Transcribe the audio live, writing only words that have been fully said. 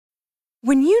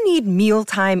When you need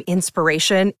mealtime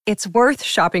inspiration, it's worth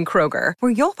shopping Kroger,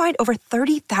 where you'll find over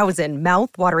 30,000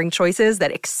 mouth-watering choices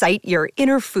that excite your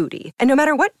inner foodie. And no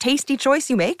matter what tasty choice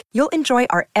you make, you'll enjoy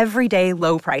our everyday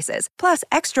low prices, plus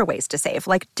extra ways to save,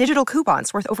 like digital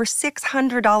coupons worth over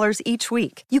 $600 each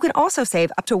week. You can also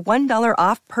save up to $1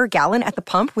 off per gallon at the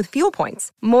pump with fuel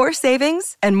points. More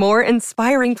savings and more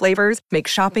inspiring flavors make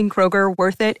shopping Kroger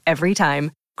worth it every time.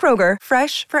 Kroger,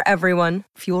 fresh for everyone.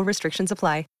 Fuel restrictions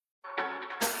apply.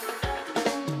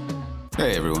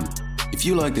 Hey everyone, if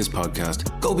you like this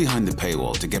podcast, go behind the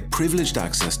paywall to get privileged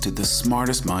access to the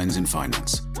smartest minds in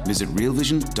finance. Visit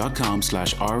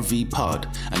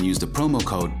realvision.com/rvpod and use the promo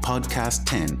code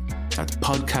podcast10. That's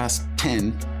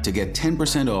podcast10 to get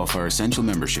 10% off our essential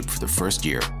membership for the first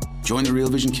year. Join the Real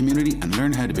Vision community and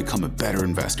learn how to become a better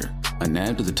investor. And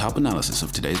now to the top analysis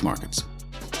of today's markets.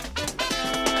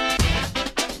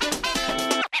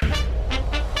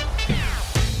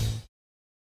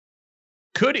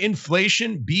 Could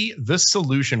inflation be the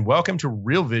solution? Welcome to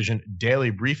Real Vision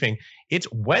Daily Briefing. It's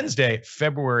Wednesday,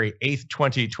 February 8th,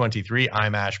 2023.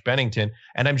 I'm Ash Bennington,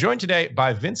 and I'm joined today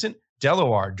by Vincent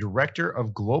Deloire, Director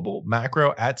of Global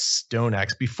Macro at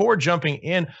StoneX. Before jumping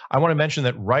in, I want to mention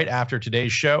that right after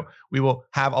today's show, we will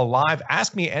have a live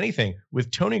Ask Me Anything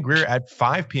with Tony Greer at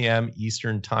 5 p.m.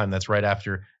 Eastern Time. That's right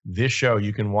after this show.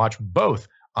 You can watch both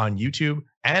on YouTube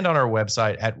and on our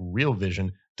website at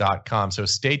realvision.com. So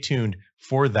stay tuned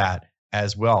for that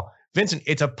as well. Vincent,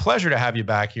 it's a pleasure to have you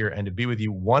back here and to be with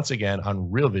you once again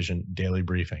on Real Vision Daily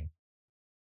Briefing.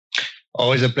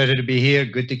 Always a pleasure to be here.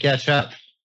 Good to catch up.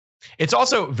 It's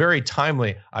also very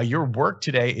timely. Your work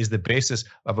today is the basis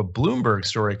of a Bloomberg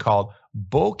story called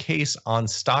 "Bull Case on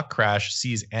Stock Crash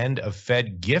Sees End of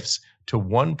Fed Gifts to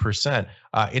 1%.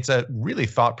 It's a really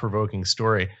thought-provoking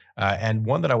story and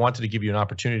one that I wanted to give you an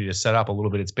opportunity to set up a little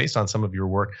bit. It's based on some of your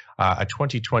work, a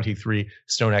 2023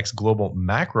 StoneX Global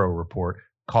Macro Report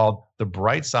called "The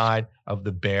Bright Side of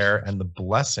the Bear and the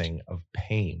Blessing of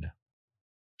Pain."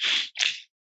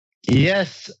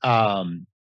 Yes,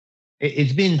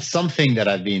 it's been something that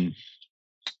I've been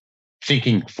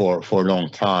thinking for a long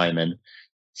time, and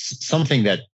something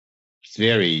that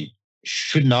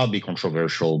should not be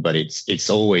controversial, but it's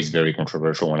always very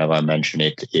controversial whenever I mention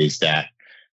it, is that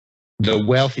the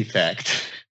wealth effect,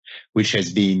 which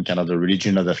has been kind of the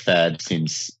religion of the Fed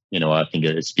since, I think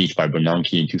a speech by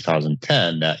Bernanke in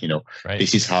 2010, that, right.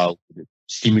 This is how to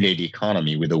stimulate the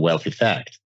economy with the wealth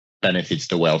effect, benefits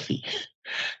the wealthy.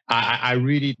 I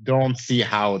really don't see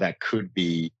how that could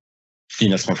be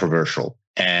seen as controversial,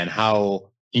 and how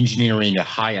engineering a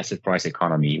high asset price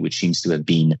economy, which seems to have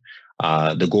been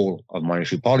the goal of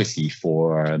monetary policy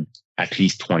for at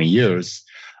least 20 years,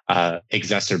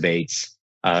 exacerbates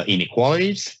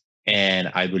inequalities.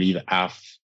 And I believe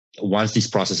once this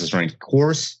process is run its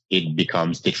course, it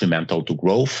becomes detrimental to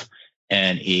growth,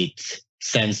 and it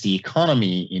sends the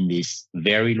economy in this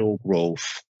very low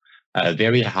growth,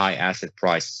 very high asset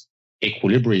price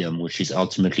equilibrium, which is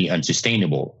ultimately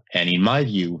unsustainable. And in my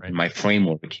view, in my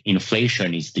framework,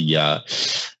 inflation is the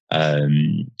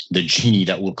genie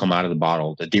that will come out of the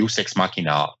bottle, the Deus ex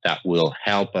machina that will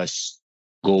help us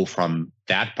go from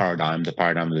that paradigm, the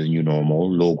paradigm of the new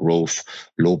normal, low growth,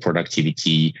 low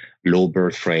productivity, low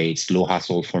birth rates, low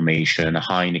household formation,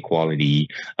 high inequality,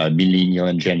 millennial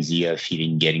and Gen Z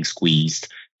getting squeezed,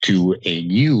 to a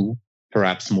new,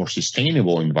 perhaps more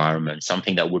sustainable environment,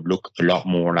 something that would look a lot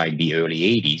more like the early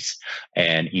 80s.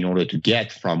 And in order to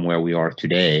get from where we are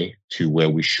today to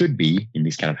where we should be in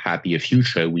this kind of happier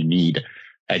future, we need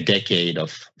a decade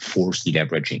of forced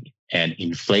deleveraging. And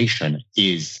inflation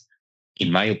is, in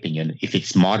my opinion, if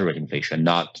it's moderate inflation,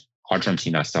 not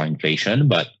Argentina-style inflation,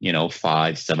 but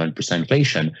 5-7%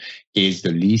 inflation, is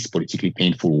the least politically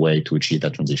painful way to achieve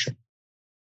that transition.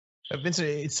 Vincent,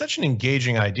 it's such an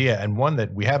engaging idea, and one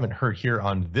that we haven't heard here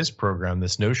on this program,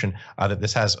 this notion that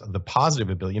this has the positive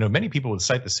ability. Many people would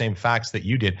cite the same facts that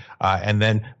you did and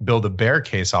then build a bear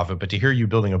case off it. But to hear you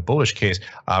building a bullish case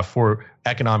for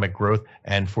economic growth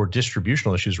and for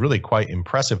distributional issues, really quite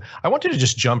impressive. I wanted to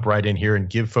just jump right in here and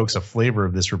give folks a flavor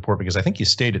of this report, because I think you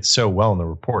stated so well in the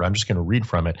report. I'm just going to read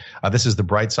from it. This is "The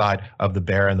Bright Side of the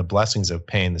Bear and the Blessings of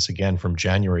Pain." This again from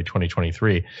January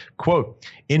 2023. Quote,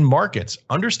 "In markets,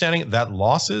 understanding that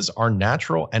losses are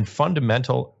natural and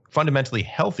fundamentally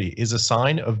healthy is a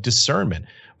sign of discernment.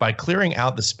 By clearing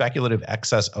out the speculative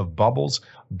excess of bubbles,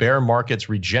 bear markets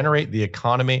regenerate the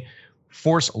economy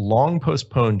force long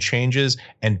postponed changes,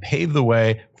 and pave the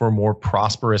way for more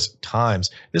prosperous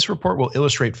times. This report will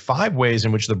illustrate 5 ways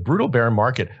in which the brutal bear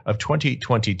market of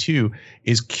 2022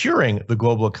 is curing the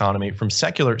global economy from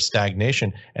secular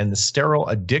stagnation and the sterile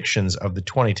addictions of the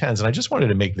 2010s. And I just wanted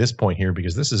to make this point here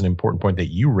because this is an important point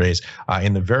that you raise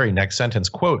in the very next sentence.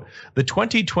 Quote, the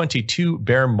 2022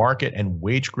 bear market and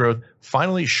wage growth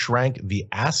finally shrank the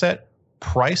asset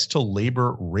price to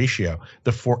labor ratio.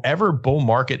 The forever bull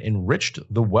market enriched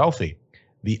the wealthy,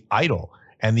 the idle,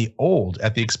 and the old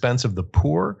at the expense of the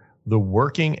poor, the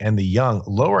working, and the young.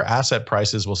 Lower asset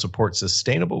prices will support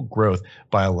sustainable growth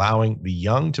by allowing the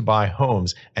young to buy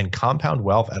homes and compound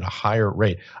wealth at a higher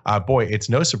rate. Boy, it's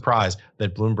no surprise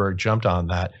that Bloomberg jumped on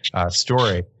that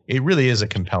story. It really is a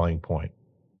compelling point.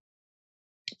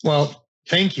 Well,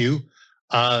 thank you.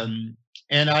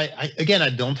 And I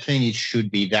don't think it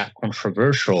should be that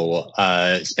controversial,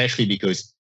 especially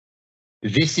because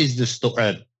this is the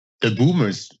story. The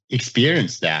boomers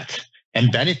experienced that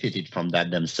and benefited from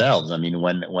that themselves. I mean,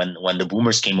 when the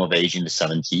boomers came of age in the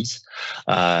 70s,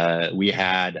 we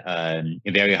had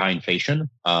very high inflation,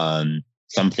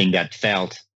 something that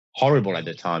felt horrible at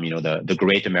the time. You know, the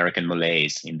Great American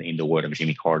Malaise, in the word of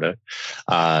Jimmy Carter,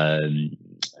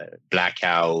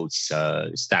 blackouts,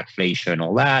 stagflation,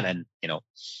 all that, and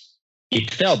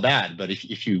it felt bad. But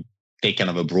if you take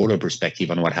kind of a broader perspective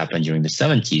on what happened during the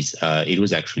 70s, it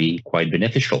was actually quite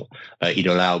beneficial. It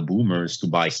allowed boomers to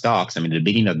buy stocks. I mean, at the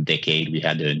beginning of the decade, we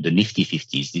had the Nifty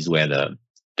 50s. These were the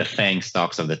FANG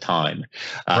stocks of the time.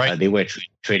 Right. They were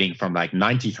trading from like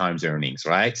 90 times earnings,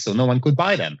 right? So no one could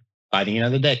buy them. By the end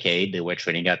of the decade, they were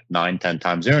trading at 9-10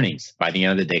 times earnings. By the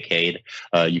end of the decade,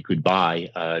 you could buy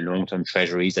long-term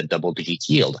treasuries at double-digit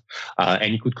yield,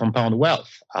 and you could compound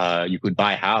wealth. You could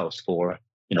buy a house for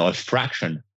a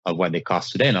fraction of what they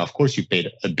cost today. Now, of course, you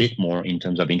paid a bit more in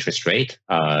terms of interest rate,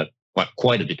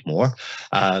 quite a bit more,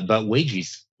 but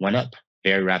wages went up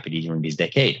very rapidly during this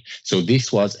decade. So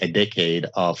this was a decade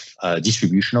of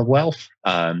distribution of wealth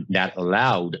that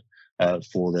allowed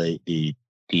for the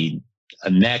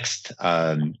next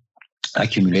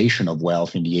accumulation of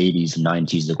wealth in the 80s and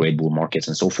 90s, the great bull markets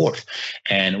and so forth.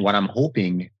 And what I'm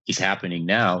hoping is happening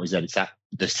now is that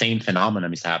the same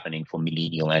phenomenon is happening for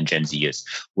millennial and Gen Zers.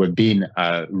 We've been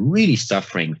really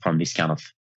suffering from this kind of,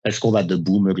 let's call that the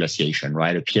boomer glaciation,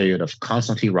 right? A period of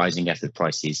constantly rising asset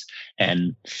prices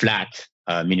and flat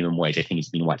minimum wage. I think it's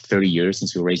been 30 years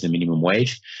since we raised the minimum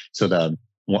wage. So the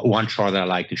one chart that I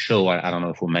like to show, I don't know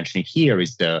if we'll mention it here,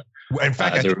 is in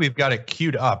fact, I think we've got it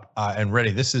queued up and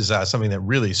ready. This is something that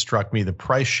really struck me, the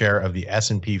price share of the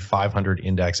S&P 500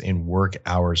 index in work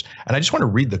hours. And I just want to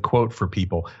read the quote for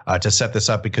people to set this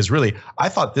up, because really, I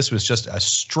thought this was just a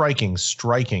striking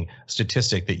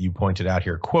statistic that you pointed out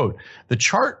here. Quote, the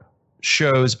chart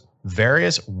shows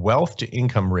various wealth to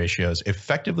income ratios,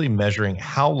 effectively measuring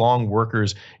how long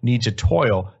workers need to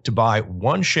toil to buy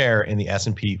one share in the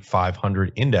S&P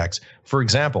 500 index. For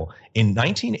example, in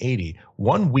 1980,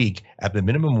 1 week at the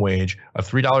minimum wage of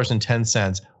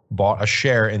 $3.10 bought a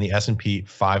share in the S&P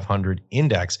 500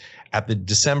 index. At the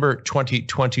December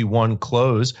 2021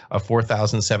 close of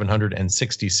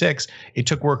 4,766, it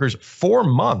took workers 4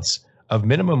 months of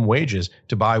minimum wages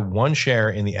to buy one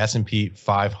share in the S&P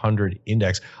 500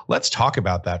 index. Let's talk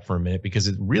about that for a minute, because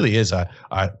it really is a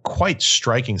quite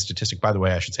striking statistic. By the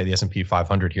way, I should say the S&P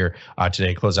 500 here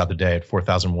today closed out the day at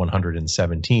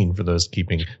 4,117 for those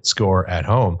keeping score at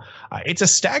home. It's a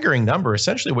staggering number.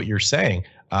 Essentially what you're saying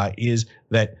is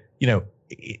that,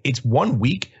 it's 1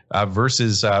 week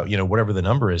versus, whatever the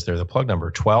number is there, the plug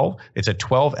number, 12. It's a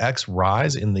 12x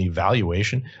rise in the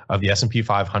valuation of the S&P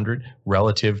 500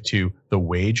 relative to the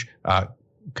wage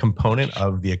component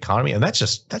of the economy. And that's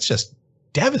just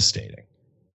devastating.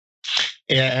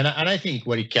 Yeah, and I think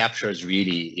what it captures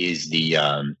really is the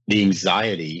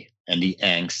anxiety and the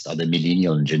angst of the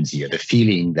millennial and Gen Z, the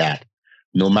feeling that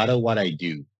no matter what I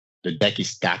do, the deck is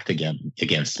stacked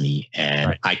against me, and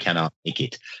right, I cannot make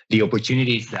it. The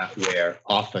opportunities that were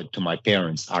offered to my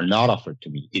parents are not offered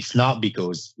to me. It's not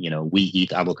because, we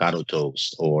eat avocado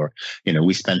toast or,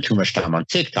 we spend too much time on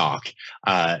TikTok.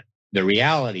 The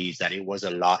reality is that it was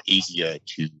a lot easier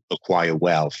to acquire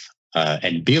wealth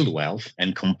and build wealth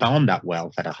and compound that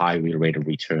wealth at a high real rate of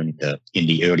return in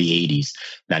the early 80s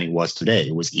than it was today.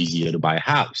 It was easier to buy a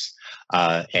house.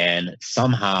 And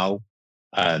somehow,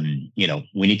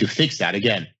 we need to fix that.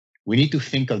 Again, we need to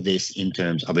think of this in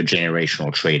terms of a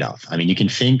generational trade-off. I mean, you can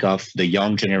think of the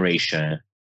young generation,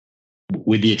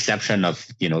 with the exception of,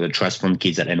 the trust fund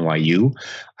kids at NYU,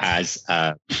 as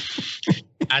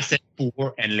asset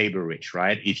poor and labor rich,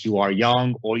 right? If you are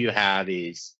young, all you have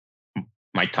is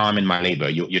my time and my labor.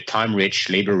 You're time rich,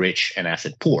 labor rich, and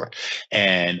asset poor.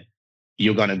 And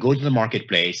you're going to go to the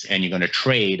marketplace and you're going to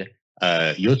trade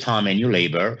your time and your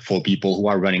labor for people who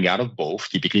are running out of both,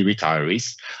 typically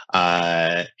retirees.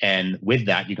 And with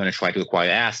that, you're going to try to acquire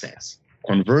assets.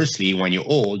 Conversely, when you're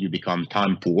old, you become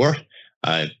time poor.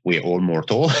 We're all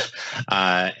mortal.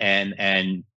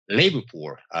 And labor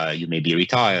poor. You may be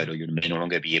retired, or you may no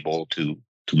longer be able to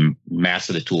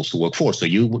master the tools to work for. So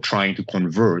you were trying to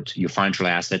convert your financial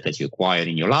asset that you acquired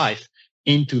in your life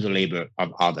into the labor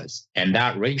of others. And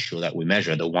that ratio that we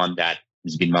measure, the one that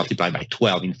has been multiplied by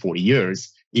 12 in 40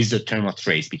 years, is the term of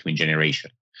trades between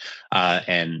generations.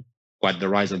 And what the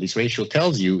rise of this ratio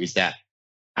tells you is that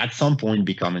at some point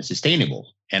become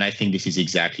unsustainable. And I think this is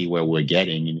exactly where we're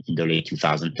getting in the late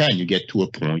 2010. You get to a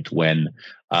point when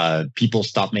people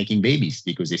stop making babies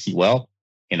because they see, well,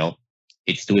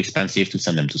 it's too expensive to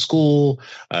send them to school,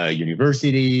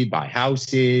 university, buy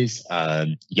houses.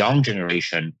 Young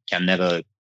generation can never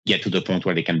get to the point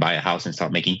where they can buy a house and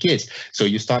start making kids. So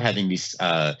you start having this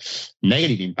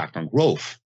negative impact on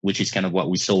growth, which is kind of what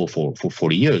we saw for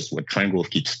 40 years, where trend growth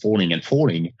keeps falling and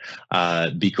falling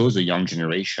because the young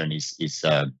generation is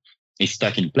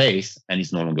stuck in place and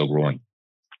is no longer growing.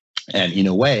 And in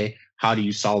a way, how do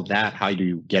you solve that? How do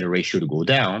you get a ratio to go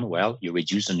down? Well, you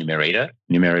reduce the numerator.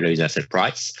 Numerator is asset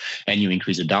price, and you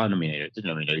increase the denominator. The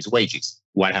denominator is wages.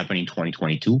 What happened in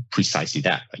 2022? Precisely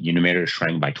that. Your numerator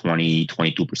shrank by 20,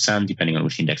 22%, depending on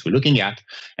which index we're looking at.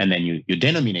 And then your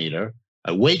denominator,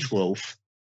 wage growth,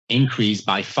 increased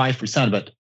by 5%. But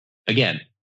again,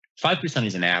 5%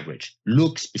 is an average.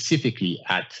 Look specifically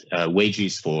at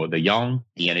wages for the young,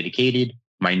 the uneducated,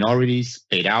 minorities,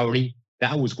 paid hourly.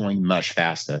 That was going much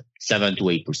faster, 7 to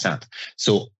 8%.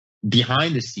 So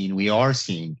behind the scene, we are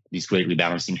seeing this great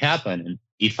rebalancing happen. And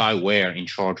if I were in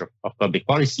charge of public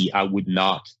policy, I would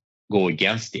not go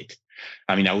against it.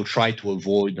 I mean, I would try to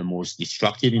avoid the most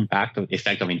destructive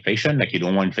effect of inflation. Like, you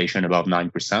don't want inflation above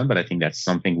 9%, but I think that's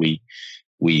something we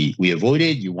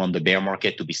avoided. You want the bear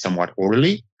market to be somewhat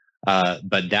orderly.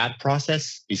 But that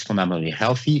process is fundamentally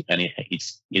healthy, and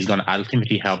it's going to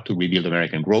ultimately help to rebuild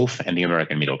American growth and the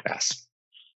American middle class.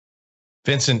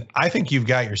 Vincent, I think you've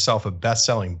got yourself a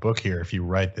best-selling book here if you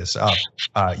write this up.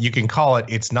 You can call it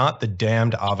 "It's Not the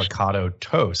Damned Avocado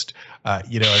Toast."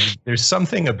 There's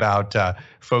something about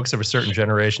folks of a certain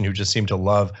generation who just seem to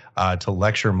love to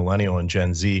lecture millennial and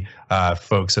Gen Z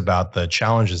folks about the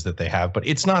challenges that they have. But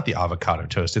it's not the avocado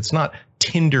toast. It's not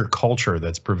Tinder culture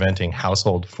that's preventing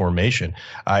household formation.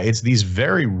 It's these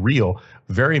very real,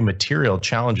 very material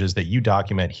challenges that you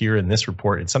document here in this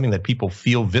report. It's something that people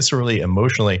feel viscerally,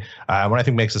 emotionally. What I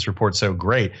think makes this report so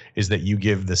great is that you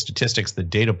give the statistics, the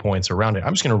data points around it.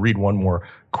 I'm just going to read one more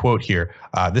quote here.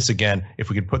 This again, if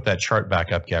we could put that chart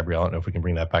back up, Gabrielle, I don't know if we can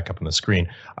bring that back up on the screen.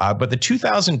 But the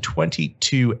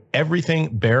 2022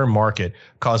 everything bear market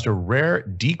caused a rare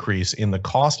decrease in the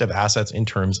cost of assets in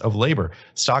terms of labor.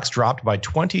 Stocks dropped by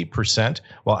 20%,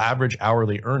 while average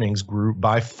hourly earnings grew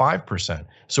by 5%.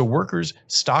 So workers'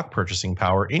 stock purchasing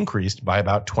power increased by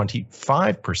about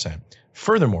 25%.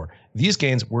 Furthermore, these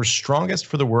gains were strongest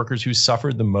for the workers who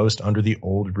suffered the most under the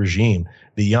old regime: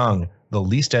 the young, the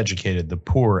least educated, the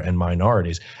poor, and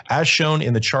minorities. As shown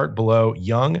in the chart below,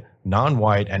 young,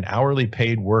 non-white, and hourly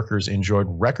paid workers enjoyed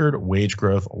record wage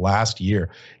growth last year.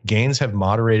 Gains have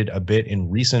moderated a bit in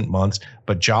recent months,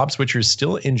 but job switchers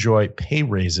still enjoy pay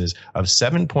raises of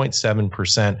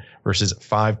 7.7% versus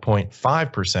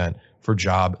 5.5% for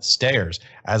job stayers.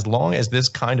 As long as this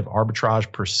kind of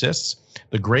arbitrage persists,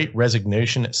 the great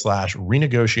resignation /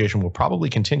 renegotiation will probably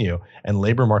continue, and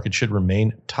labor market should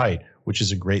remain tight, which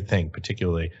is a great thing,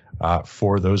 particularly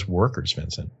for those workers,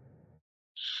 Vincent.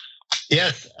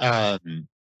 Yes, and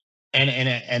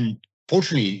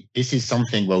fortunately, this is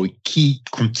something where we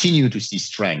continue to see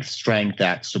strength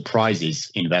that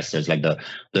surprises investors. Like the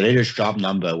latest job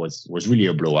number was really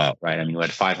a blowout, right? I mean, we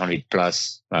had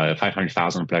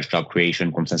 500,000 plus job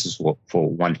creation, consensus for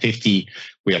 150.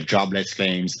 We have jobless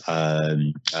claims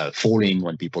falling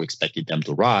when people expected them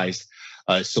to rise.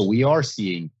 So we are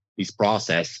seeing this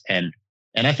process, and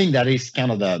I think that is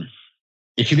kind of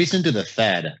if you listen to the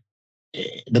Fed,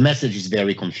 the message is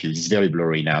very confused. It's very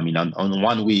blurry now. I mean, on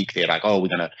 1 week they're like, "Oh, we're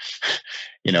gonna,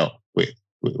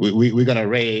 we're gonna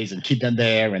raise and keep them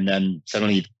there," and then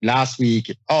suddenly last week,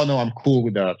 "Oh no, I'm cool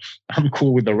with the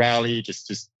rally.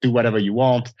 Just do whatever you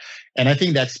want." And I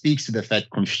think that speaks to the Fed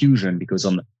confusion, because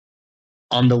on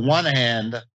the one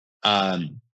hand,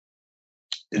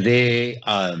 they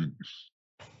are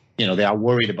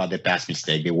worried about their past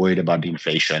mistake. They're worried about the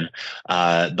inflation,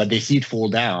 but they see it fall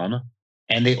down.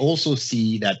 And they also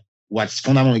see that what's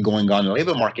fundamentally going on in the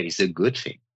labor market is a good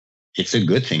thing. it's a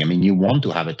good thing. I mean, you want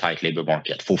to have a tight labor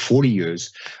market. For 40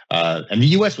 years, and the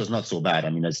US was not so bad. I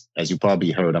mean, as you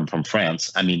probably heard, I'm from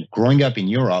France. I mean, growing up in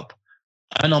Europe,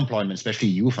 unemployment, especially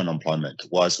youth unemployment,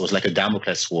 was like a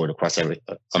Damocles sword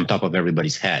on top of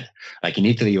everybody's head. Like in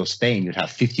Italy or Spain, you'd have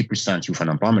 50% youth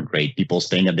unemployment rate, people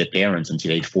staying at their parents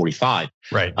until age 45.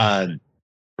 Right.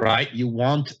 Right.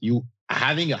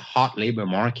 Having a hot labor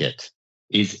market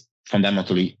is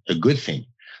fundamentally a good thing.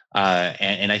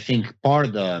 And I think part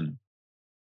of the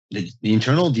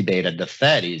internal debate at the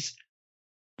Fed is,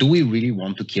 do we really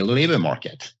want to kill the labor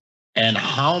market? And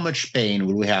how much pain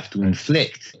will we have to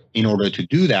inflict in order to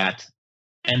do that?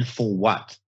 And for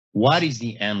what? What is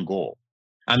the end goal?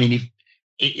 I mean,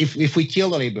 if we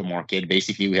kill the labor market,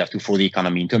 basically we have to throw the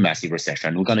economy into a massive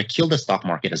recession. We're going to kill the stock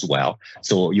market as well.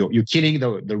 So you're killing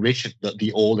the rich,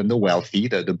 the old, and the wealthy,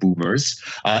 the boomers,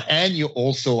 and you're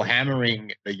also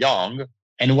hammering the young.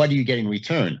 And what do you get in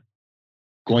return?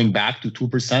 Going back to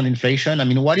 2% inflation? I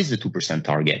mean, what is the 2%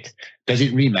 target? Does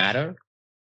it really matter?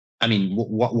 I mean,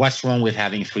 what's wrong with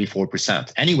having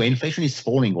 3-4%? Anyway, inflation is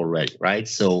falling already, right?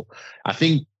 So I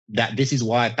think that this is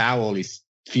why Powell is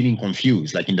feeling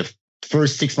confused. Like in the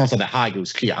first 6 months of the hike, it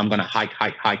was clear, I'm going to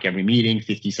hike every meeting,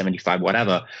 50, 75,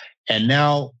 whatever. And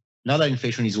now that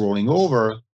inflation is rolling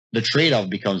over, the trade-off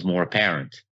becomes more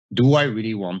apparent. Do I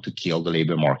really want to kill the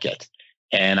labor market?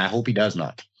 And I hope he does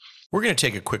not. We're going to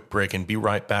take a quick break and be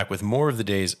right back with more of the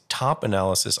day's top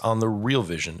analysis on the Real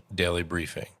Vision Daily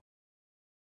Briefing.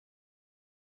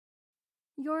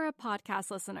 You're a podcast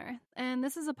listener, and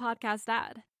this is a podcast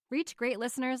ad. Reach great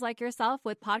listeners like yourself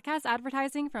with podcast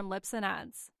advertising from Libsyn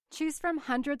Ads. Choose from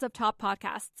hundreds of top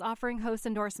podcasts offering host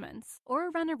endorsements, or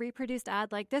run a reproduced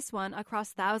ad like this one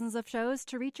across thousands of shows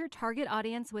to reach your target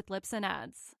audience with Libsyn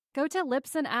Ads. Go to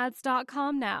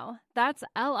libsynads.com now. That's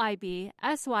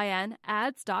LIBSYN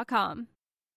ads.com.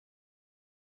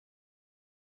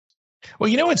 Well,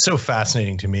 you know what's so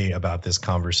fascinating to me about this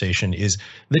conversation is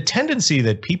the tendency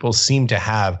that people seem to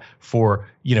have for,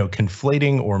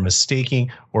 conflating or mistaking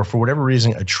or for whatever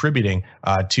reason attributing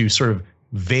to sort of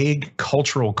vague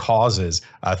cultural causes,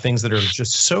 things that are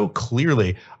just so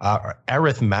clearly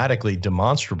arithmetically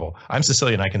demonstrable. I'm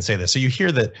Sicilian, I can say this. So you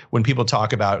hear that when people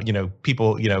talk about,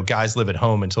 people, guys live at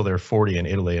home until they're 40 in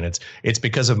Italy, and it's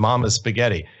because of mama's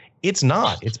spaghetti. It's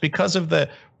not. It's because of the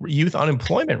youth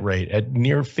unemployment rate at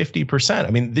near 50%. I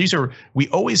mean, we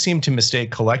always seem to mistake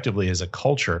collectively as a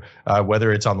culture,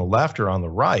 whether it's on the left or on the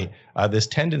right, this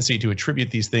tendency to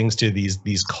attribute these things to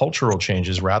these cultural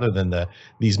changes rather than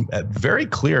these very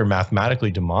clear mathematically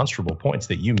demonstrable points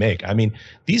that you make. I mean,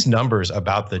 these numbers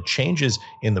about the changes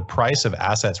in the price of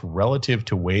assets relative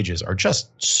to wages are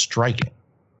just striking.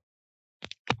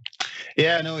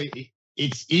 Yeah, no,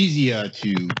 it's easier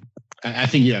to. I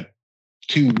think you have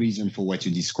two reasons for what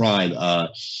you describe.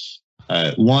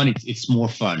 One, it's more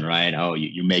fun, right? Oh,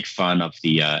 you make fun of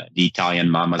the Italian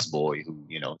mama's boy who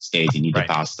stays and eats the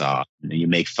pasta, and you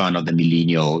make fun of the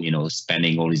millennial,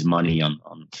 spending all his money on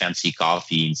fancy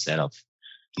coffee instead of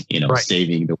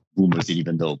saving the boomers.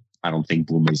 Even though I don't think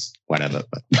boomers, whatever.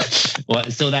 But well,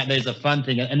 so that there's a fun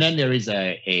thing, and then there is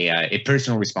a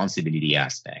personal responsibility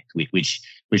aspect, which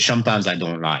sometimes I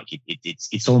don't like.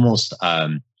 It's almost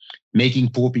making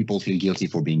poor people feel guilty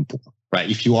for being poor, right?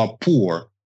 If you are poor,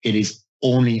 it is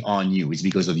only on you. It's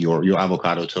because of your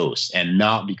avocado toast and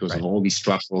not because of all these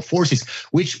structural forces,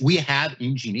 which we have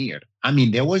engineered. I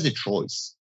mean, there was a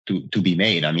choice to be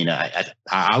made. I mean,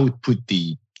 I would put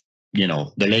the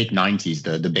late 90s,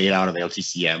 the bailout of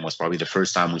LTCM was probably the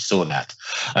first time we saw that.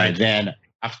 Then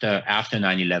after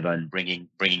 9/11, bringing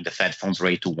the Fed funds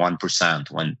rate to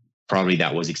 1%, when probably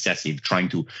that was excessive, trying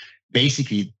to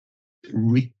basically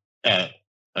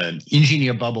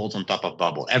engineer bubbles on top of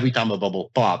bubble. Every time a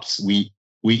bubble pops, we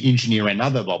engineer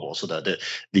another bubble. So the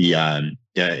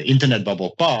internet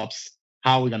bubble pops.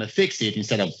 How are we going to fix it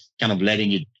instead of kind of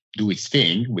letting it do its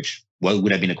thing, which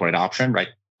would have been a great option, right?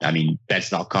 I mean,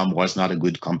 Pets.com was not a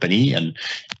good company, and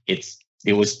it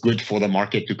was good for the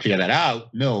market to clear that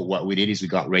out. No, what we did is we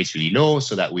got rates really low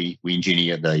so that we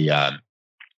engineered the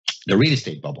real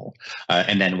estate bubble.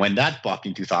 And then when that popped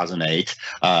in 2008,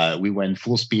 we went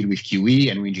full speed with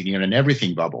QE and we engineered an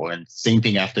everything bubble. And same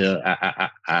thing after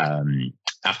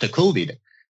COVID.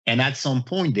 And at some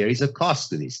point, there is a cost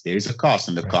to this. There is a cost.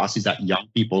 And the cost is that young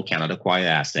people cannot acquire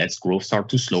assets. Growth starts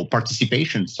to slow.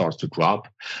 Participation starts to drop.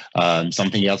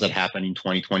 Something else that happened in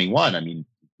 2021. I mean,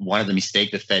 one of the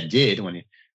mistakes the Fed did when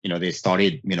they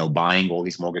started buying all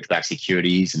these mortgage-backed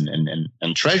securities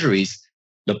and treasuries,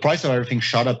 the price of everything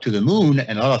shot up to the moon,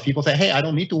 and a lot of people say, hey, I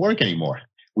don't need to work anymore.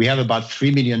 We have about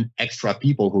 3 million extra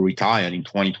people who retired in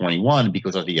 2021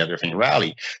 because of the everything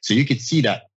rally. So you could see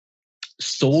that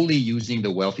solely using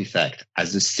the wealth effect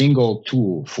as a single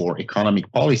tool for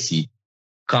economic policy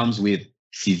comes with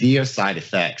severe side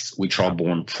effects, which are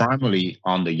borne primarily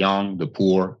on the young, the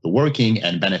poor, the working,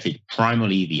 and benefit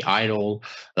primarily the idle,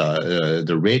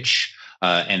 the rich,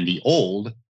 and the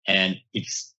old. And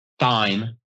it's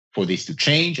time for this to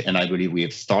change. And I believe we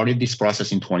have started this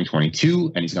process in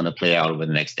 2022, and it's going to play out over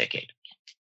the next decade.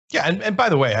 Yeah, and by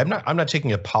the way, I'm not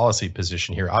taking a policy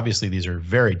position here. Obviously, these are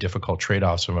very difficult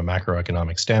trade-offs from a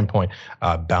macroeconomic standpoint,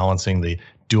 balancing the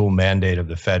dual mandate of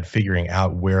the Fed, figuring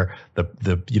out where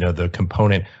the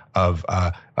component of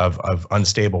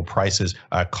unstable prices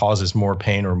causes more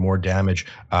pain or more damage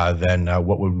than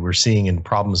what we were seeing in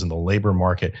problems in the labor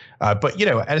market. But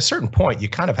at a certain point, you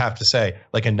kind of have to say,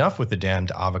 like, enough with the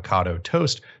damned avocado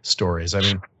toast stories. I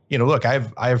mean, look, I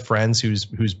have friends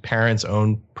whose parents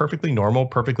own perfectly normal,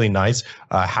 perfectly nice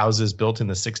houses built in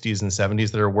the 60s and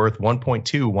 70s that are worth $1.2,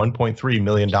 $1.3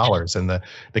 million. And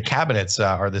the cabinets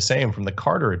are the same from the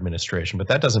Carter administration. But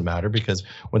that doesn't matter, because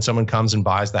when someone comes and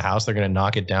buys the house, they're going to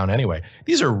knock it down anyway.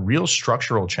 These are real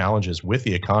structural challenges with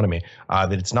the economy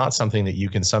that it's not something that you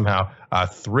can somehow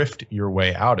thrift your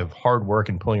way out of. Hard work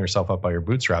and pulling yourself up by your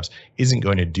bootstraps isn't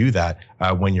going to do that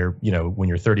when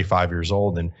you're 35 years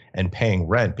old and paying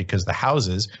rent, because the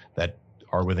houses that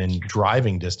are within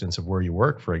driving distance of where you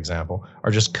work, for example,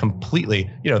 are just completely,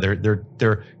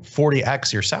 they're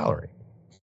 40x your salary.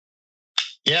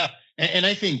 Yeah, and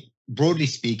I think broadly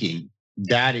speaking,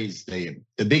 that is the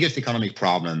biggest economic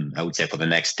problem, I would say, for the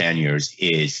next 10 years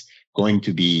is going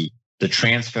to be the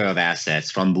transfer of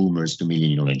assets from boomers to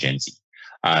millennial and Gen Z.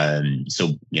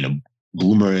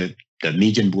 The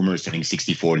median boomer is turning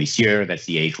 64 this year. That's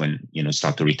the age when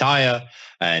start to retire,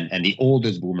 and the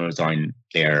oldest boomers are in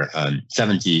their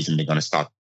 70s, and they're going to start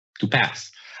to pass.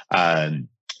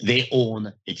 They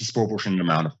own a disproportionate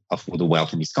amount of the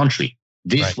wealth in this country.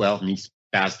 This wealth needs to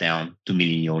pass down to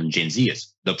millennial and Gen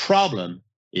Zers. The problem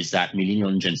is that millennial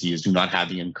and Gen Zers do not have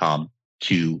the income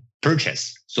to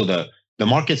purchase, so the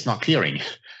market's not clearing.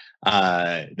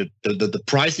 The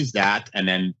price is that, and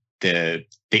then the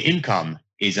income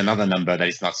is another number that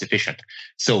is not sufficient.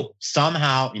 So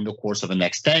somehow in the course of the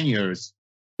next 10 years,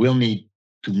 we'll need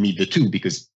to meet the two,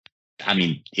 because,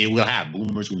 it will have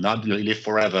boomers will not live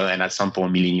forever. And at some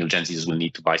point, millennial Gen Zers will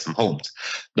need to buy some homes.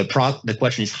 The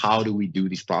question is, how do we do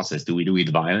this process? Do we do it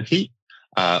violently,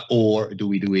 or do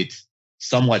we do it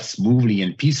somewhat smoothly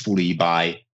and peacefully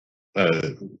by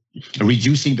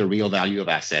reducing the real value of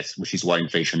assets, which is what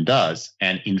inflation does,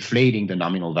 and inflating the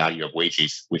nominal value of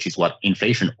wages, which is what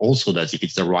inflation also does if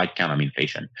it's the right kind of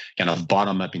inflation, kind of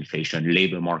bottom-up inflation,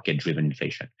 labor market-driven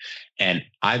inflation. And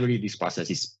I believe this process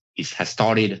has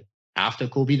started after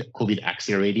COVID. COVID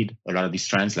accelerated a lot of these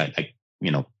trends,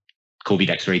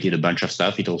 COVID accelerated a bunch of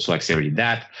stuff. It also accelerated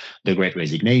that, the Great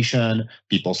Resignation.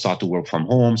 People start to work from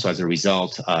home. So as a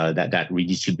result, that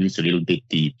redistributes a little bit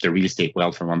the real estate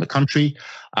wealth around the country.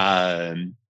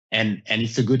 And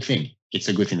it's a good thing. It's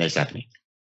a good thing that's happening.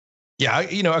 Yeah,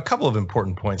 a couple of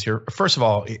important points here. First of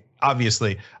all,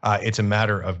 obviously, it's a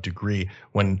matter of degree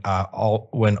when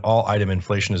all item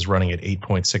inflation is running at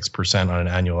 8.6% on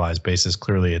an annualized basis.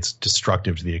 Clearly, it's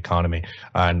destructive to the economy,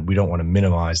 and we don't want to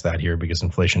minimize that here, because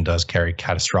inflation does carry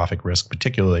catastrophic risk,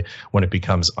 particularly when it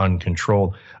becomes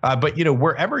uncontrolled. But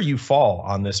wherever you fall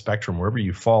on this spectrum, wherever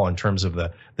you fall in terms of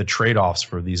the trade-offs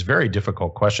for these very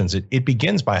difficult questions, it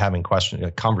begins by having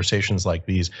conversations like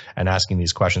these and asking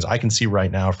these questions. I can see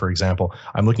right now, for example,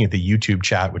 I'm looking at the YouTube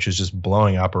chat, which is just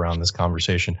blowing up around this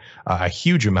conversation, a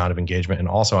huge amount of engagement. And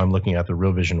also I'm looking at the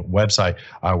Real Vision website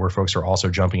where folks are also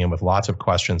jumping in with lots of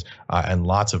questions and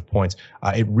lots of points.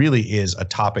 It really is a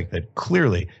topic that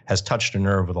clearly has touched a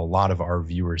nerve with a lot of our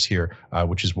viewers here,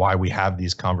 which is why we have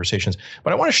these conversations.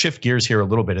 But I want to shift gears here a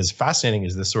little bit. As fascinating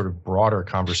as this sort of broader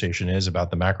conversation is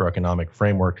about the macroeconomic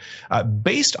framework,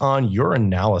 based on your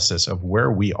analysis of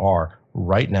where we are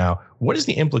right now, what is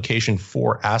the implication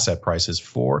for asset prices,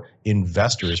 for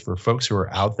investors, for folks who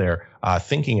are out there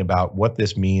thinking about what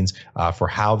this means for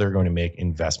how they're going to make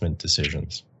investment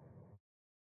decisions?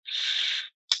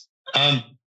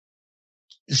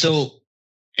 So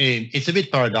it's a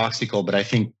bit paradoxical, but I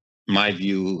think my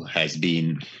view has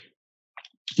been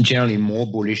generally more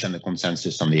bullish than the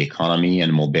consensus on the economy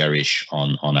and more bearish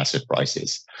on asset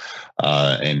prices.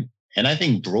 And I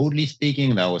think broadly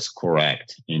speaking, that was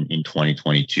correct in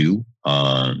 2022.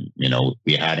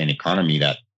 We had an economy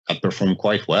that performed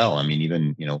quite well.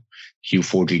 Even, Q4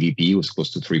 GDP was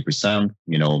close to 3%.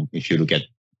 If you look at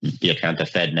the Atlanta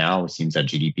Fed now, it seems that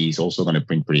GDP is also going to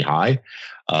print pretty high.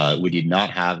 We did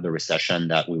not have the recession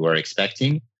that we were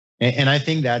expecting. And I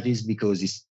think that is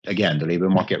because again, the labor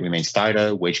market remains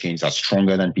tighter, wage gains are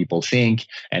stronger than people think,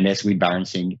 and that's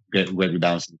rebalancing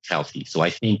is healthy. So I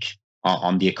think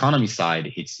on the economy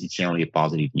side, it's generally a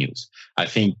positive news. I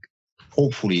think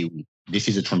hopefully this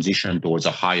is a transition towards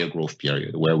a higher growth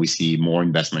period where we see more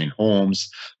investment in homes,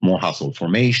 more household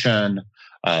formation,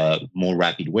 more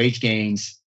rapid wage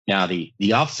gains. Now,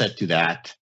 the offset to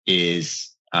that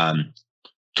is,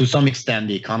 to some extent,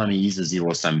 the economy is a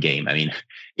zero-sum game. I mean,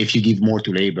 if you give more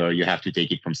to labor, you have to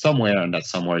take it from somewhere, and that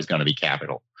somewhere is going to be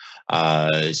capital.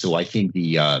 So I think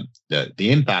the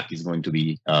impact is going to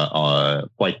be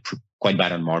quite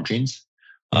bad on margins.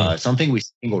 Something we're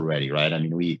seeing already, right?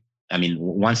 I mean,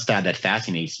 one stat that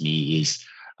fascinates me is,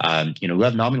 we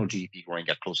have nominal GDP growing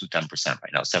at close to 10%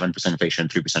 right now, 7% inflation,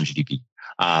 3% GDP.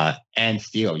 And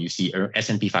still, you see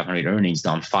S&P 500 earnings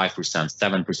down 5%,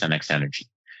 7% ex energy.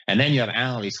 And then you have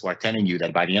analysts who are telling you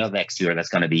that by the end of next year,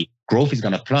 growth is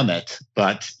going to plummet,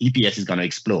 but EPS is going to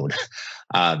explode.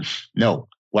 No,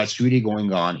 what's really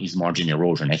going on is margin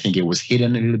erosion. I think it was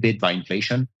hidden a little bit by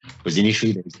inflation, because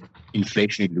initially there's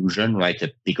inflation illusion, right?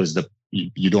 Because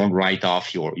you don't write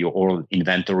off your old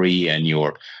inventory and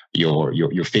your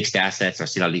fixed assets are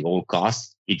still at the old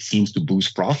cost. It seems to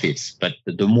boost profits, but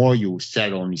the more you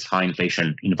settle on this high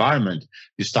inflation environment,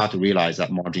 you start to realize that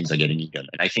margins are getting eaten.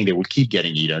 And I think they will keep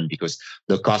getting eaten because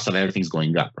the cost of everything's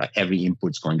going up, right? Every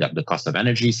input's going up. The cost of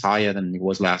energy is higher than it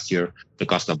was last year. The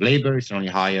cost of labor is only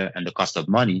higher, and the cost of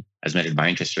money, as measured by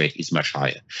interest rate, is much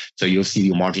higher. So you'll see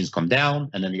your margins come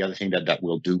down. And then the other thing that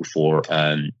will do for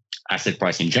asset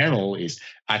price in general is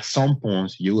at some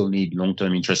point you will need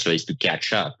long-term interest rates to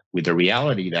catch up with the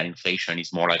reality that inflation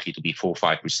is more likely to be 4 or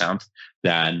 5%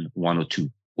 than 1 or 2,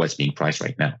 what's being priced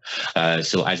right now.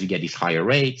 So as you get these higher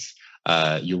rates,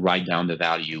 you write down the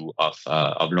value of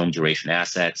long duration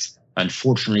assets.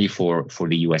 Unfortunately for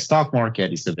the US stock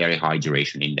market, it's a very high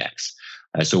duration index.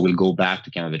 So we'll go back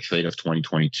to kind of the trade of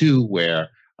 2022 where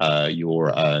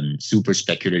your super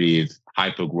speculative,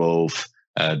 hyper growth,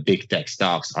 big tech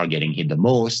stocks are getting hit the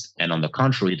most. And on the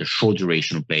contrary, the short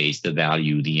duration plays, the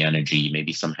value, the energy,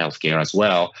 maybe some healthcare as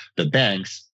well, the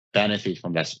banks benefit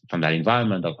from that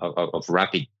environment of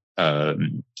rapid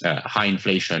high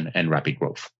inflation and rapid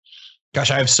growth. Gosh,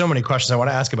 I have so many questions. I want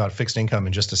to ask about fixed income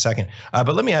in just a second.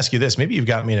 But let me ask you this. Maybe you've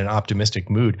got me in an optimistic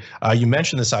mood. You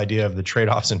mentioned this idea of the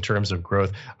trade-offs in terms of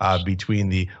growth between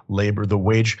the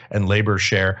wage and labor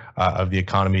share of the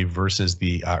economy versus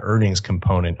the earnings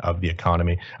component of the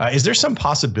economy. Is there some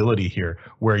possibility here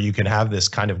where you can have this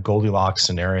kind of Goldilocks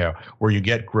scenario where you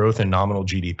get growth in nominal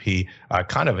GDP,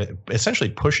 kind of essentially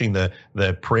pushing the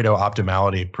Pareto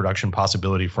optimality production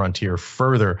possibility frontier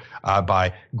further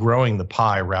by growing the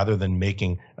pie rather than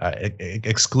making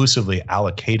exclusively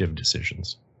allocative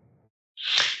decisions?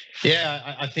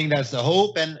 Yeah, I think that's the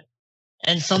hope, and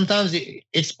sometimes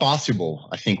it's possible.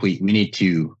 I think we need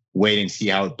to wait and see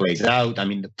how it plays out. I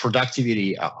mean, the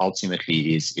productivity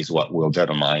ultimately is what will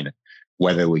determine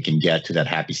whether we can get to that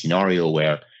happy scenario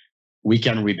where we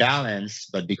can rebalance,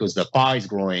 but because the pie is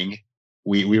growing,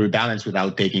 we rebalance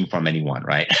without taking from anyone,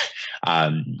 right?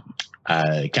 Kind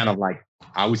of like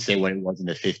I would say when it was in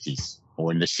the 50s.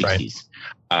 Or in the 60s,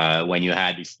 right. When you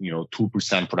had this,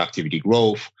 2% productivity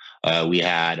growth, we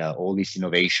had all this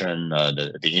innovation,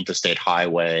 the interstate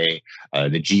highway,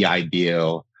 the GI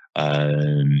Bill,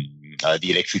 the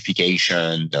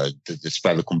electrification, the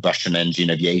spread of combustion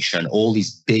engine aviation, all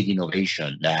these big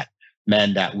innovation that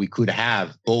meant that we could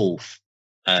have both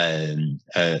a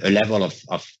level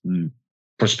of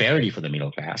prosperity for the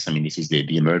middle class. I mean, this is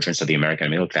the emergence of the American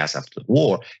middle class after the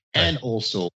war, and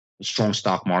also strong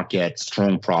stock market,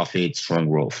 strong profits, strong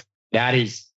growth. That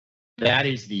is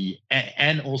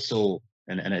and also,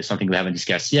 and it's something we haven't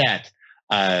discussed yet,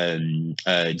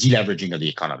 deleveraging of the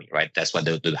economy, right? That's why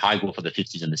the high growth of the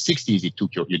 50s and the 60s, it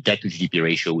took your debt to GDP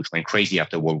ratio, which went crazy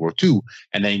after World War II,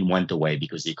 and then it went away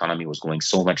because the economy was growing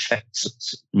so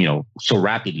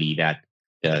rapidly that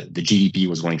the GDP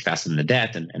was growing faster than the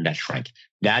debt, and that shrank.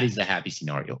 That is the happy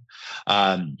scenario.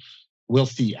 We'll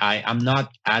see. I'm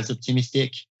not as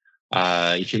optimistic.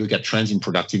 If you look at trends in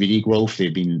productivity growth,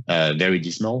 they've been very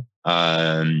dismal.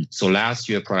 So last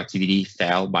year, productivity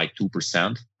fell by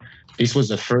 2%. This was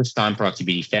the first time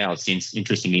productivity fell since,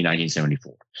 interestingly,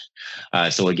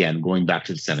 1974. So again, going back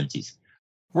to the 70s.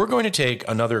 We're going to take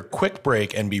another quick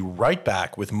break and be right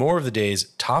back with more of the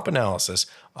day's top analysis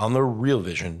on the Real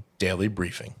Vision Daily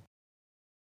Briefing.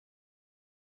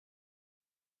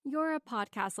 You're a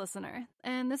podcast listener,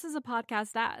 and this is a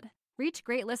podcast ad. Reach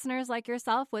great listeners like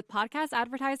yourself with podcast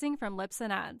advertising from Lips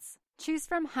and Ads. Choose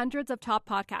from hundreds of top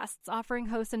podcasts offering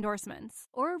host endorsements,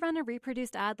 or run a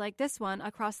reproduced ad like this one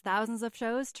across thousands of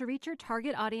shows to reach your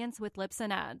target audience with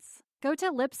Libsyn Ads. Go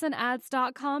to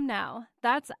libsynads.com now.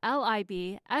 That's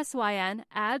LIBSYN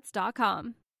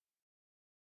ads.com.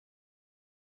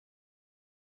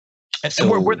 And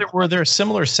so, were there a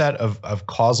similar set of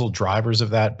causal drivers of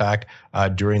that back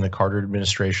during the Carter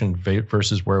administration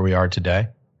versus where we are today?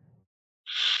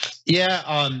 Yeah,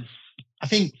 I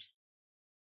think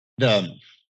the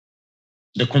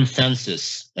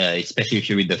consensus, especially if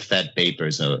you read the Fed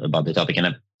papers about the topic,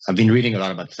 and I've been reading a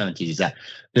lot about the 70s, is that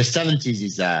the 70s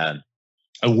is a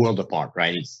world apart,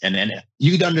 right? And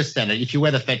you'd understand that if you were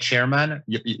the Fed chairman,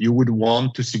 you would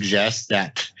want to suggest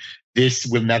that this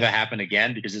will never happen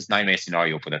again because it's nightmare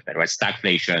scenario for the Fed, right?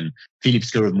 Stagflation, Phillips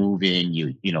curve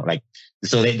moving,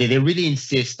 so they really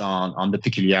insist on the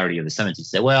peculiarity of the 70s.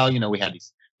 Say, well, we had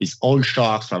these oil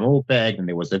shocks from OPEC, and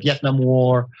there was the Vietnam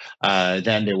War,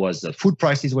 then there was the food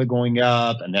prices were going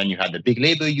up, and then you had the big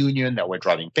labor union that were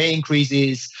driving pay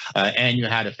increases, and you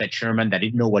had a Fed chairman that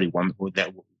didn't know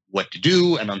what to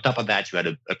do, and on top of that, you had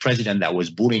a president that was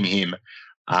bullying him.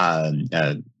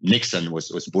 Nixon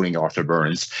was bullying Arthur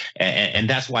Burns, and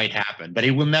that's why it happened. But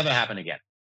it will never happen again.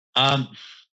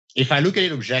 If I look at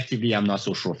it objectively, I'm not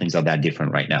so sure things are that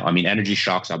different right now. I mean, energy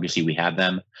shocks, obviously we have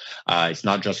them. It's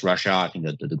not just Russia. I think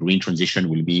that the green transition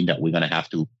will mean that we're going to have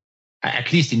to,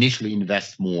 at least initially,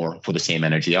 invest more for the same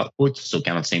energy output. So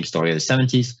kind of same story as the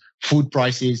 70s. Food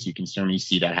prices, you can certainly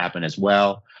see that happen as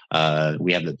well.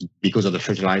 We have because of the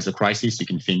fertilizer crisis, you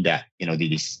can think that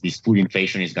this food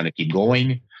inflation is going to keep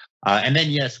going. And then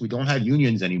yes, we don't have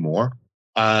unions anymore,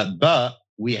 but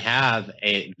we have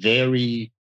a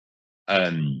very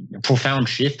profound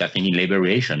shift, I think, in labor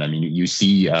relation. I mean, you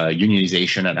see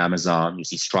unionization at Amazon, you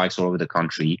see strikes all over the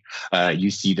country, you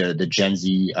see the Gen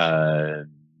Z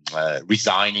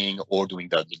resigning or doing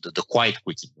the quiet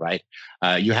quitting, right?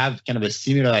 You have kind of a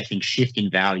similar, I think, shift in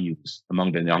values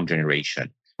among the young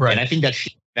generation. Right. And I think that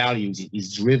shift in values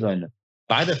is driven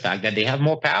by the fact that they have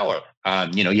more power.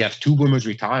 You have 2 boomers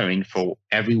retiring for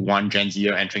every 1 Gen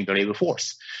Zer entering the labor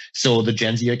force. So the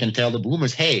Gen Zer can tell the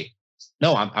boomers, hey,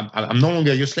 no, I'm no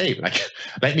longer your slave. Like,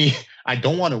 I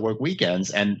don't want to work weekends.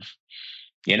 And,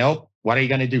 what are you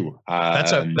going to do?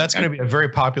 That's going to be a very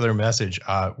popular message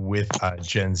with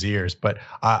Gen Zers. But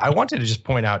I wanted to just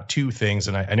point out 2 things,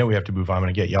 and I know we have to move on. I'm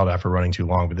going to get yelled at for running too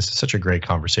long, but this is such a great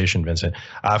conversation, Vincent.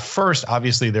 First,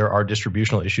 obviously, there are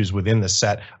distributional issues within the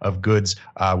set of goods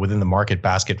within the market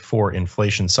basket for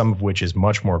inflation, some of which is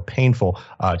much more painful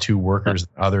to workers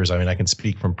than others. I mean, I can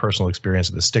speak from personal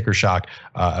experience. The sticker shock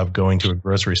of going to a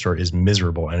grocery store is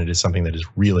miserable, and it is something that is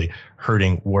really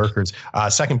hurting workers.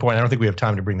 Second point, I don't think we have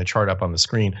time to bring the chart up on the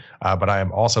screen, but I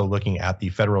am also looking at the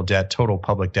federal debt, total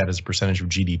public debt as a percentage of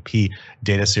GDP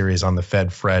data series on the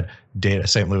Fed data,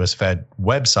 St. Louis Fed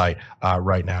website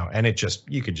right now. And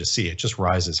you could just see it just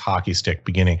rises hockey stick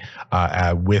beginning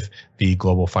with the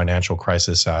global financial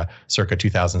crisis circa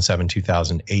 2007,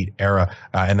 2008 era.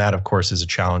 And that, of course, is a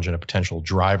challenge and a potential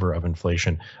driver of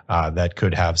inflation that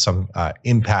could have some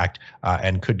impact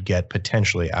and could get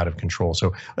potentially out of control.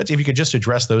 So if you could just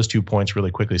address those 2 points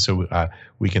really quickly so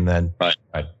we can then. Right.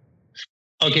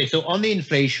 Okay, so on the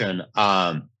inflation,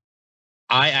 I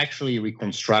actually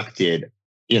reconstructed,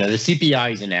 the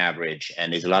CPI is an average,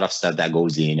 and there's a lot of stuff that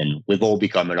goes in, and we've all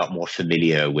become a lot more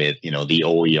familiar with, the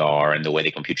OER and the way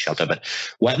they compute shelter. But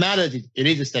what matters is it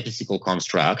is a statistical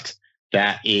construct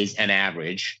that is an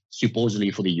average,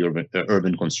 supposedly for the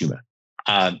urban consumer.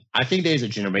 I think there's a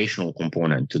generational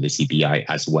component to the CPI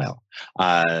as well,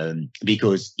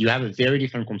 because you have a very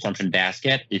different consumption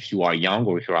basket if you are young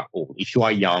or if you are old. If you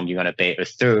are young, you're going to pay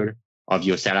 1/3 of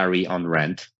your salary on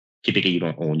rent. Typically, you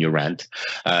don't own your rent.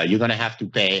 You're going to have to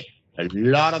pay a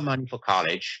lot of money for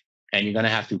college, and you're going to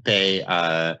have to pay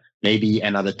maybe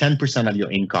another 10% of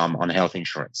your income on health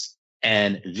insurance.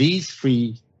 And these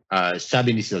 3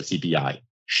 sub-indices of CPI,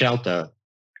 shelter,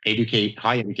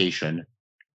 higher education,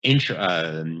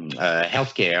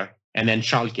 healthcare, and then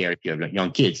childcare if you have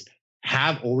young kids,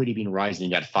 have already been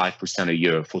rising at 5% a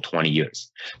year for 20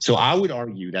 years. So I would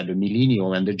argue that the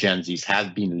millennial and the Gen Zs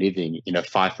have been living in a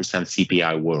 5%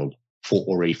 CPI world for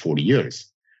already 40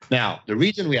 years. Now, the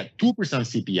reason we had 2%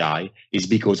 CPI is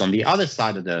because on the other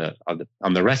side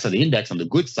on the rest of the index, on the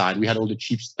good side, we had all the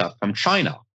cheap stuff from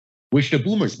China, which the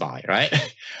boomers buy, right?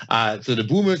 So the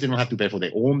boomers, they don't have to pay for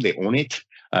their home, they own it.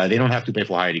 They don't have to pay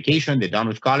for higher education, they're done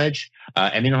with college,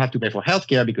 and they don't have to pay for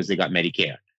healthcare because they got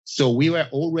Medicare. So we were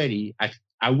already,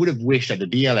 I would have wished that the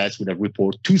BLS would have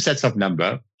reported 2 sets of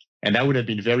numbers, and that would have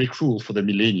been very cruel for the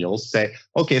millennials. Say,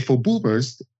 okay, for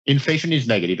boomers, inflation is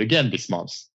negative again this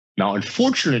month. Now,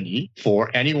 unfortunately,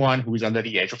 for anyone who is under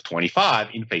the age of 25,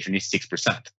 inflation is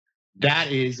 6%.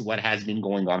 That is what has been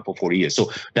going on for 40 years.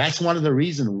 So that's one of the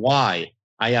reasons why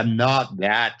I am not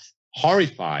that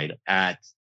horrified at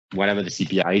whatever the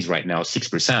CPI is right now,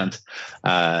 6%,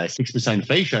 6%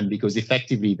 inflation, because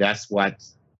effectively that's what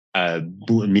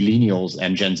millennials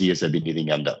and Gen Zers have been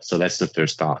living under. So that's the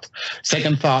first thought.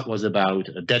 Second thought was about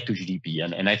debt to GDP,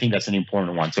 and I think that's an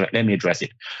important one. So let me address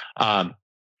it.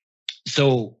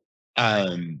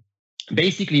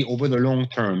 Basically, over the long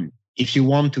term, if you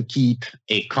want to keep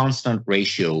a constant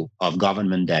ratio of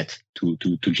government debt to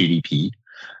GDP,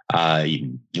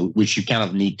 which you kind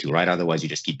of need to, right? Otherwise, you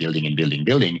just keep building and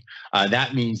building.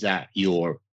 That means that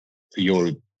your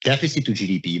deficit to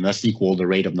GDP must equal the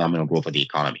rate of nominal growth of the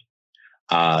economy.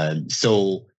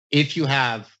 So if you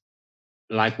have,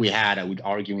 like we had, I would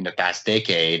argue in the past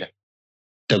decade,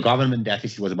 the government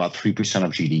deficit was about 3%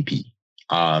 of GDP.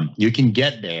 You can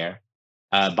get there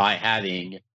by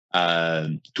having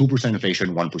 2%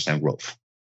 inflation, 1% growth.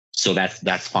 So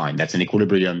that's fine. That's an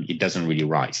equilibrium. It doesn't really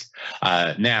rise.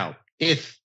 Now,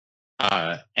 if,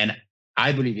 and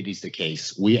I believe it is the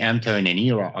case, we enter in an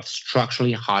era of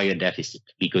structurally higher deficit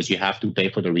because you have to pay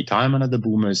for the retirement of the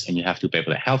boomers and you have to pay for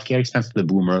the healthcare expense of the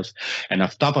boomers. And on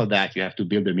top of that, you have to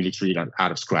build the military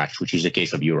out of scratch, which is the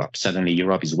case of Europe. Suddenly,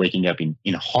 Europe is waking up in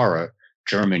horror.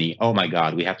 Germany, oh my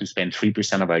God, we have to spend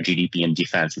 3% of our GDP in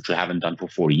defense, which we haven't done for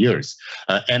 40 years.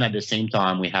 And at the same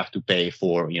time, we have to pay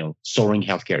for, soaring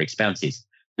healthcare expenses.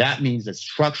 That means that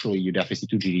structurally, your deficit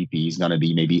to GDP is going to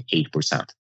be maybe 8%.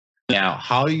 Now,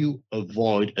 how do you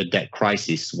avoid a debt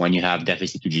crisis when you have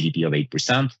deficit to GDP of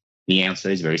 8%? The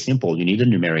answer is very simple. You need the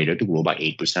numerator to grow by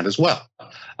 8% as well.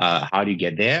 How do you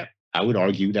get there? I would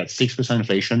argue that 6%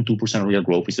 inflation, 2% real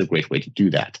growth is a great way to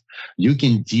do that. You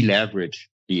can deleverage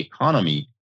the economy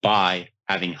by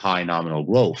having high nominal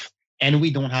growth. And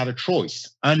we don't have a choice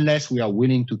unless we are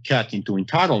willing to cut into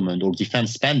entitlement or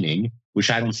defense spending,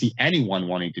 which I don't see anyone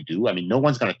wanting to do. I mean, no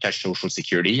one's going to touch Social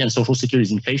Security, and Social Security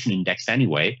is inflation indexed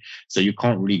anyway, so you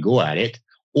can't really go at it.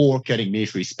 Or cutting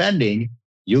military spending,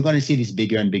 you're going to see these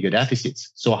bigger and bigger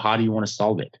deficits. So how do you want to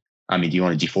solve it? I mean, do you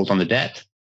want to default on the debt?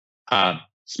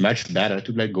 It's much better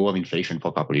to let go of inflation for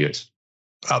a couple of years.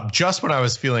 Just when I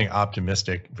was feeling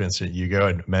optimistic, Vincent, you go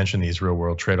and mention these real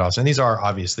world trade-offs, and these are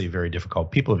obviously very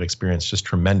difficult. People have experienced just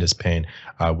tremendous pain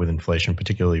with inflation,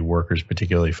 particularly workers,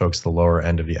 particularly folks at the lower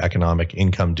end of the economic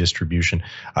income distribution.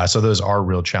 So those are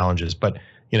real challenges. But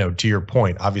to your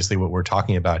point, obviously what we're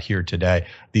talking about here today,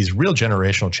 these real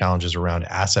generational challenges around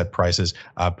asset prices,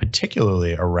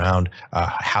 particularly around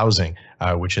housing,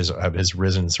 which has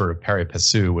risen sort of pari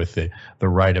passu with the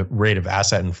rate of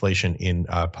asset inflation in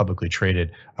publicly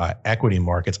traded equity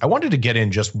markets. I wanted to get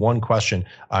in just one question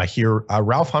here.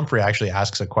 Ralph Humphrey actually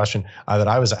asks a question that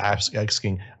I was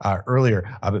asking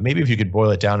earlier, but maybe if you could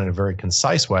boil it down in a very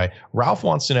concise way. Ralph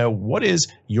wants to know, what is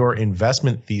your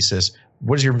investment thesis?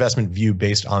 What is your investment view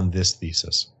based on this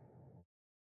thesis?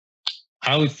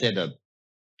 I would say that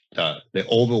the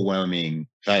overwhelming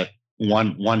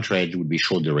one trade would be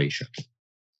short duration.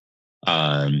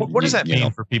 What does that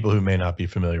mean for people who may not be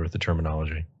familiar with the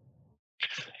terminology?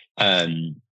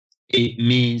 It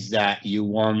means that you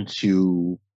want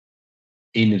to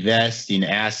invest in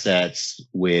assets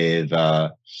with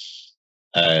a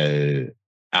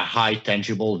high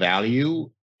tangible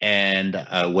value, and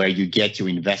where you get your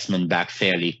investment back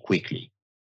fairly quickly,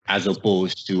 as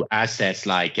opposed to assets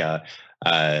like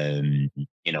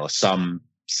some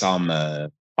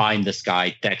pie in the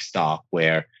sky tech stock,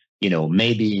 where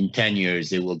maybe in 10 years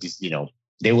they will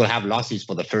have losses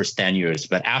for the first 10 years,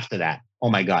 but after that, oh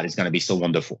my God, it's going to be so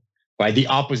wonderful. Right, the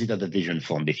opposite of the vision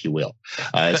fund, if you will.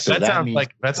 That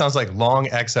sounds like long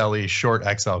XLE, short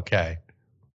XLK.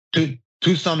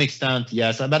 To some extent,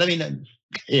 yes, but I mean.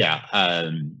 Yeah,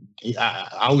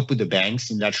 I would put the banks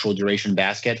in that short duration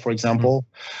basket, for example.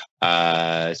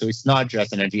 So it's not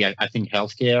just energy. I think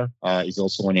healthcare is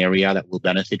also an area that will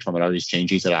benefit from a lot of these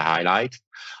changes that I highlight.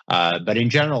 But in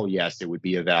general, yes, there would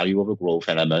be a value of a growth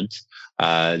element.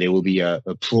 There will be a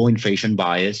pro-inflation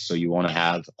bias. So you want to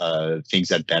have things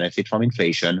that benefit from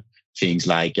inflation, things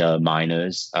like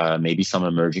miners, maybe some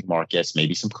emerging markets,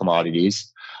 maybe some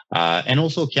commodities, and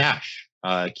also cash.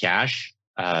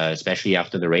 Especially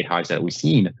after the rate hikes that we've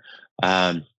seen.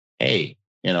 Close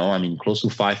to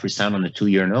 5% on a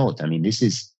 2-year note. I mean, this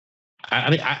is,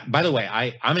 by the way,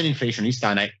 I'm an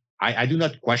inflationista, and I do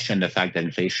not question the fact that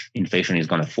inflation is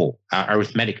going to fall.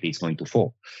 Arithmetically, it's going to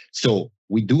fall. So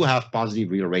we do have positive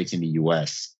real rates in the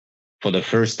US for the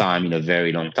first time in a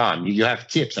very long time. You have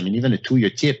tips. I mean, even a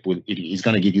 2-year tip is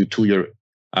going to give you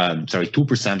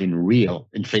 2% in real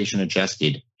inflation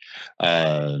adjusted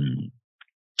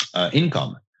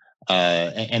income.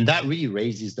 And that really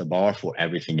raises the bar for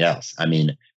everything else. I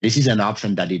mean, this is an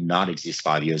option that did not exist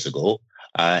 5 years ago.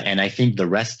 And I think the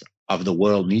rest of the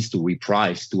world needs to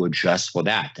reprice to adjust for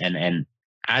that. And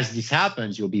as this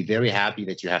happens, you'll be very happy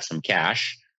that you have some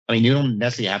cash. I mean, you don't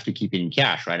necessarily have to keep it in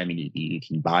cash, right? I mean, you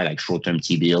can buy like short-term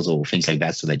T-bills or things like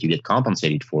that so that you get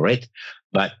compensated for it.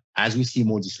 But as we see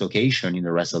more dislocation in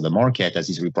the rest of the market, as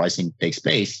this repricing takes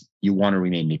place, you want to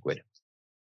remain liquid.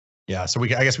 Yeah, so I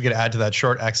guess we could add to that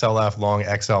short XLF, long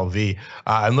XLV.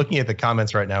 I'm looking at the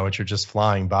comments right now, which are just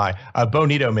flying by.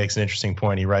 Bonito makes an interesting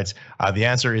point. He writes, the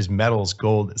answer is metals,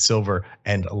 gold, silver,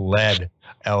 and lead.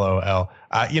 LOL.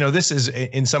 This is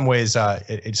in some ways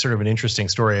it's sort of an interesting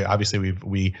story. Obviously,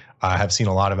 we have seen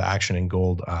a lot of action in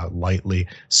gold lately.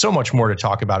 So much more to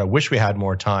talk about. I wish we had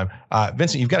more time.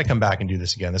 Vincent, you've got to come back and do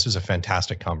this again. This was a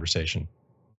fantastic conversation.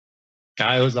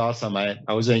 It was awesome. I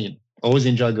always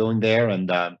enjoy going there, and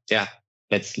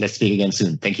let's speak again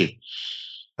soon. Thank you.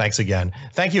 Thanks again.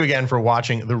 Thank you again for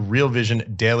watching the Real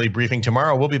Vision Daily Briefing.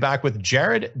 Tomorrow we'll be back with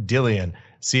Jared Dillian.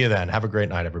 See you then. Have a great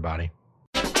night, everybody.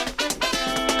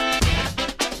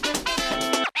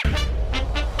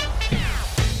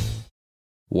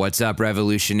 What's up,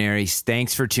 revolutionaries?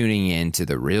 Thanks for tuning in to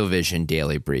the Real Vision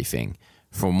Daily Briefing.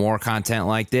 For more content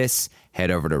like this,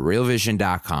 head over to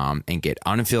realvision.com and get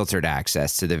unfiltered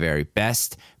access to the very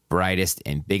best, brightest,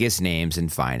 and biggest names in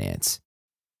finance.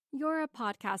 You're a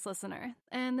podcast listener,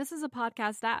 and this is a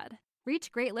podcast ad. Reach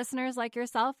great listeners like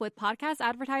yourself with podcast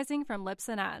advertising from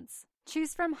Libsyn Ads.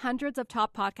 Choose from hundreds of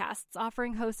top podcasts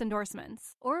offering host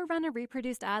endorsements, or run a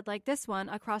reproduced ad like this one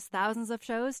across thousands of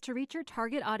shows to reach your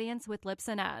target audience with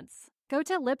Libsyn Ads. Go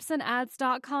to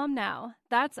libsynads.com now.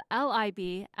 That's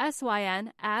LIBSYN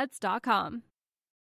ads.com.